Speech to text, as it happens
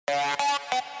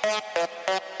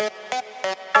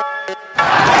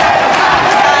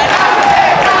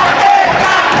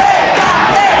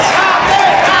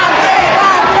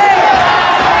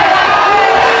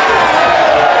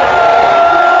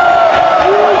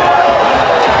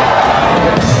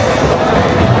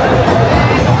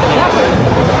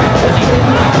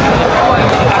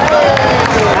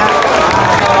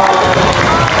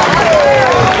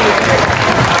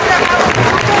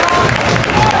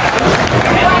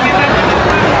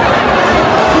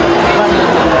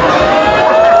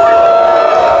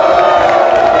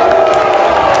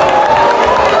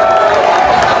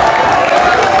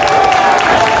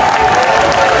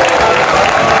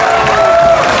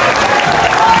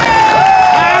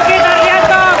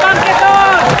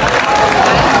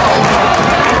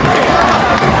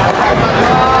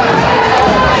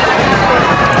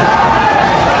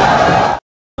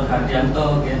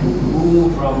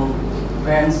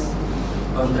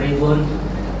tribune.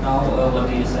 Now, what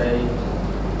do you say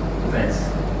to fans?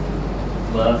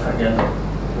 Nur Hardianto.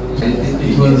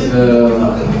 It was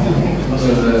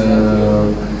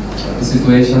a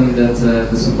situation that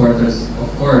the supporters, of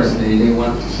course, they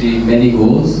want to see many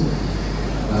goals,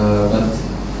 but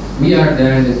we are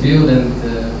there in the field and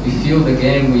we feel the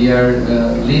game, we are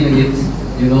living it,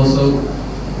 you know, so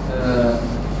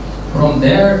from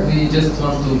there we just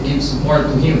want to give support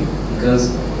to him because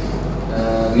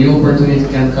new opportunity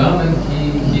can come and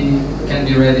he can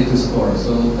be ready to score.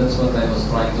 So that's what I was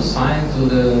trying to sign to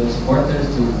the supporters,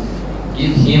 to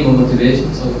give him a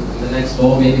motivation so the next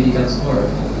ball maybe he can score.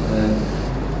 And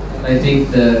I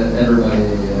think that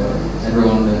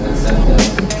everyone accepts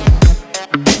that.